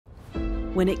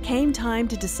When it came time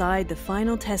to decide the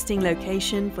final testing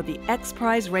location for the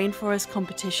XPRIZE Rainforest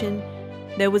competition,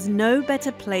 there was no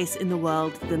better place in the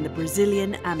world than the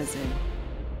Brazilian Amazon.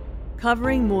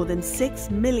 Covering more than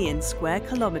 6 million square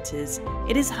kilometers,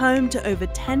 it is home to over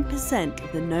 10%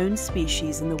 of the known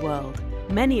species in the world,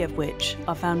 many of which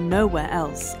are found nowhere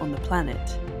else on the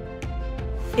planet.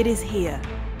 It is here,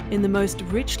 in the most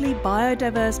richly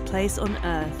biodiverse place on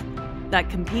Earth, that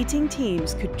competing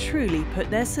teams could truly put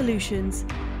their solutions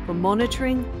for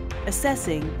monitoring,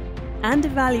 assessing, and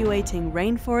evaluating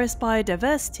rainforest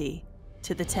biodiversity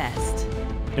to the test.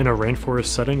 In a rainforest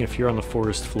setting, if you're on the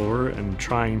forest floor and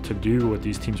trying to do what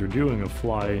these teams are doing, of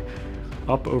fly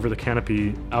up over the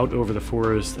canopy, out over the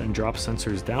forest, and drop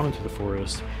sensors down into the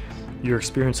forest, you're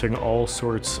experiencing all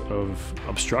sorts of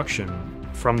obstruction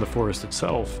from the forest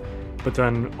itself, but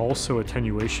then also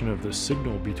attenuation of the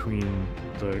signal between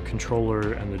the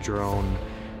controller and the drone,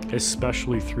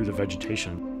 especially through the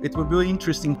vegetation. It will be really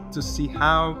interesting to see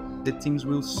how the teams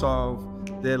will solve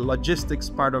the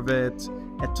logistics part of it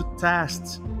and to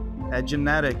test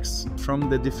genetics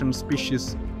from the different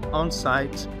species on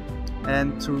site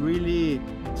and to really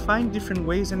find different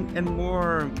ways and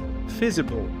more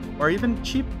feasible or even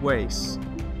cheap ways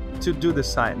to do the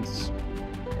science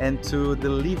and to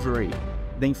deliver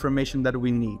the information that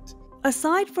we need.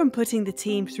 Aside from putting the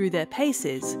team through their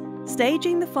paces,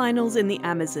 staging the finals in the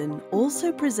Amazon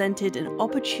also presented an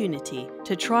opportunity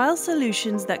to trial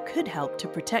solutions that could help to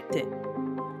protect it.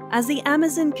 As the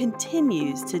Amazon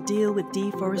continues to deal with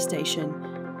deforestation,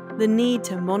 the need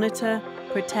to monitor,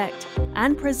 protect,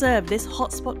 and preserve this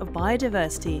hotspot of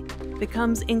biodiversity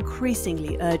becomes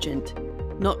increasingly urgent,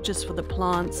 not just for the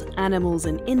plants, animals,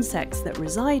 and insects that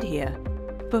reside here,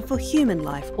 but for human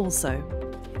life also.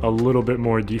 A little bit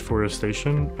more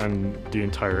deforestation and the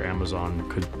entire Amazon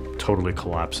could totally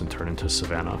collapse and turn into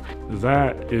savanna.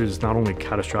 That is not only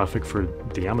catastrophic for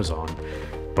the Amazon,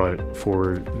 but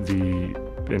for the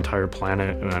entire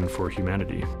planet and for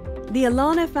humanity. The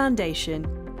Alana Foundation,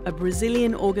 a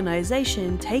Brazilian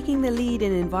organization taking the lead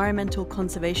in environmental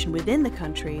conservation within the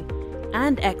country,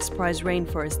 and XPRIZE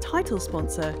Rainforest title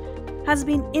sponsor, has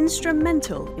been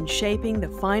instrumental in shaping the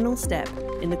final step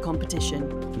in the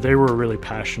competition. They were really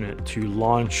passionate to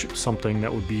launch something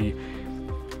that would be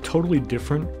totally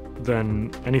different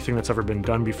than anything that's ever been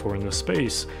done before in this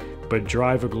space, but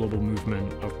drive a global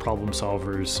movement of problem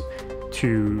solvers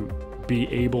to be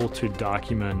able to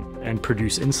document and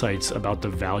produce insights about the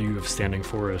value of standing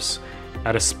forests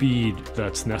at a speed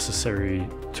that's necessary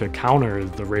to counter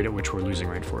the rate at which we're losing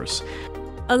rainforests.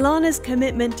 Alana's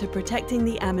commitment to protecting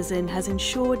the Amazon has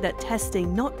ensured that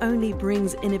testing not only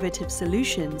brings innovative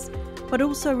solutions, but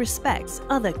also respects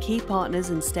other key partners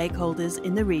and stakeholders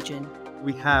in the region.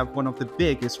 We have one of the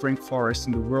biggest rainforests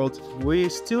in the world. We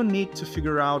still need to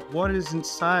figure out what is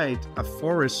inside a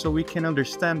forest so we can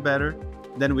understand better,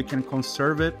 then we can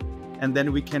conserve it, and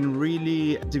then we can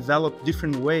really develop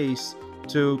different ways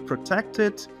to protect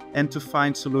it and to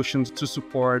find solutions to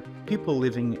support people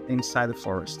living inside the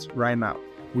forest right now.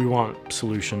 We want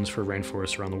solutions for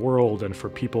rainforests around the world and for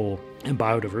people and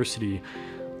biodiversity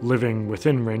living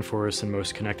within rainforests and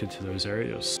most connected to those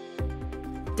areas.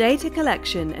 Data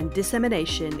collection and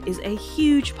dissemination is a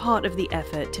huge part of the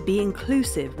effort to be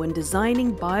inclusive when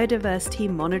designing biodiversity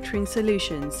monitoring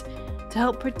solutions to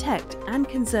help protect and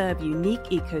conserve unique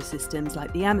ecosystems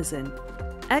like the Amazon.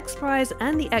 XPRIZE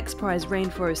and the XPRIZE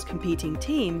Rainforest competing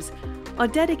teams are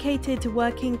dedicated to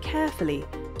working carefully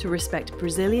to respect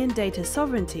Brazilian data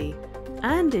sovereignty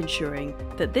and ensuring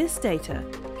that this data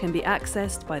can be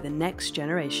accessed by the next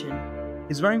generation.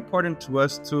 It's very important to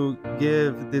us to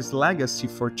give this legacy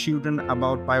for children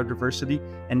about biodiversity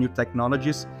and new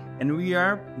technologies, and we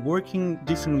are working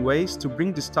different ways to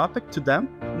bring this topic to them,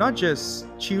 not just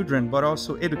children, but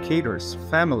also educators,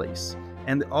 families,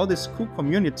 and all the school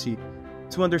community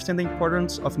to understand the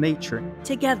importance of nature.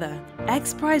 Together,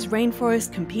 XPRIZE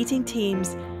Rainforest competing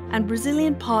teams and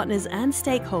Brazilian partners and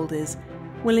stakeholders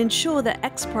will ensure that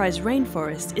XPRIZE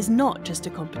Rainforest is not just a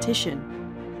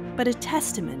competition, but a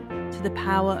testament to the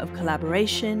power of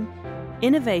collaboration,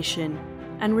 innovation,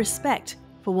 and respect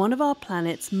for one of our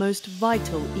planet's most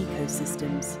vital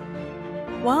ecosystems.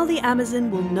 While the Amazon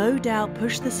will no doubt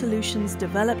push the solutions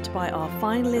developed by our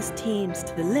finalist teams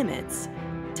to the limits,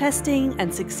 testing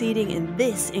and succeeding in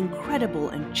this incredible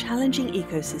and challenging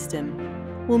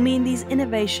ecosystem will mean these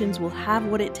innovations will have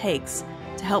what it takes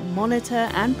to help monitor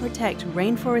and protect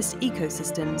rainforest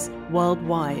ecosystems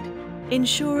worldwide,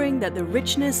 ensuring that the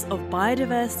richness of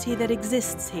biodiversity that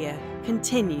exists here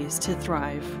continues to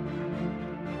thrive.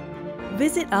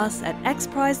 Visit us at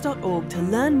xprize.org to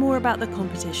learn more about the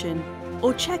competition,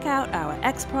 or check out our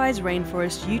XPRIZE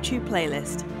Rainforest YouTube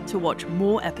playlist to watch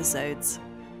more episodes.